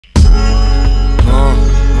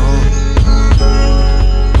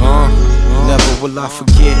will I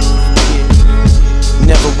forget.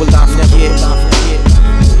 Never will I forget.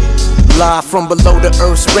 Live from below the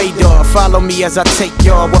earth's radar. Follow me as I take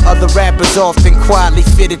y'all where other rappers often quietly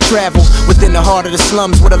fitted travel. Within the heart of the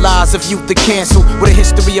slums where the lies of youth are canceled, where the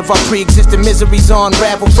history of our pre-existing miseries are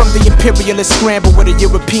unraveled. From the imperialist scramble where the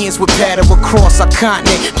Europeans would paddle across our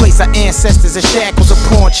continent, place our ancestors in shackles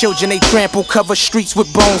upon children they trample. Cover streets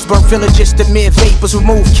with bones, burn villages to mere vapors.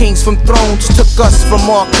 Remove kings from thrones, took us from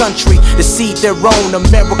our country to seed their own.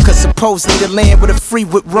 America supposedly the land where the free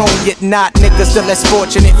would roam, yet not. Niggas the less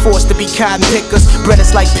fortunate, forced to be cotton pickers. Bred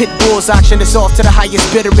us like pit bulls, auction us off to the highest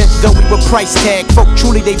bidder. And though we were price tag, folk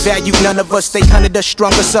truly they valued none of us. They hunted us,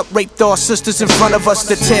 strung us up, raped our sisters in front of us.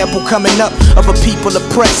 The terrible coming up of a people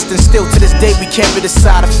oppressed, and still to this day we carry the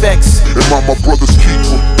side effects. Am I my brother's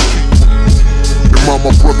keeper? Am I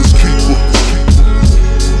my brother's keeper?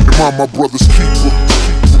 Am I my brother's keeper?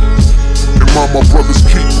 Am I my brother's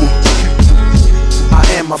keeper? I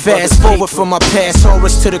am my fast forward from my past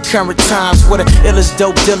horrors to the current times, where the illest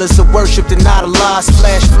dope dealers are worshipped and idolized.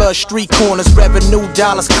 Flash flood street corners, revenue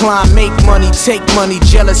dollars climb. Make money, take money,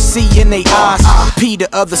 jealousy in they eyes. P the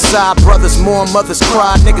other side, brothers mourn, mothers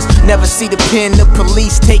cry. Niggas never see the pen, the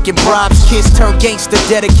police taking bribes. Kids turn gangster,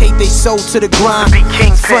 dedicate they soul to the grind.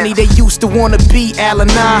 Funny they used to wanna be Al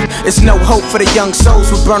and I. There's no hope for the young souls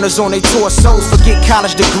with burners on their torsos. Forget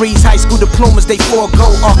college degrees, high school diplomas they forego.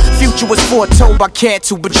 Our future was foretold by cats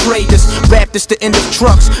who betrayed us, rapped us the end of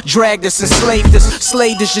trucks, dragged us, enslaved us,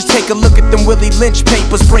 slaved us. Just take a look at them Willie Lynch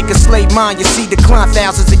papers. Break a slave mind, you see decline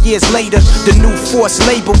thousands of years later. The new forced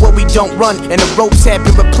labor where we don't run, and the ropes have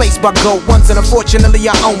been replaced by gold ones. And unfortunately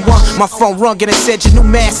I own one. My phone rung and it said your new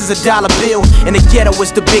mask is $1 bill, and the ghetto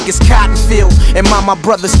is the biggest cotton field. Am I my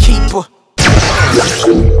brother's keeper?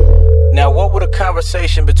 Now what would a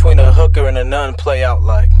conversation between a hooker and a nun play out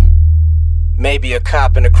like? Maybe a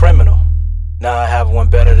cop and a criminal. Now I have one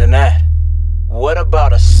better than that. What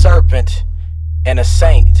about a serpent and a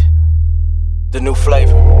saint? The new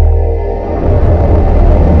flavor.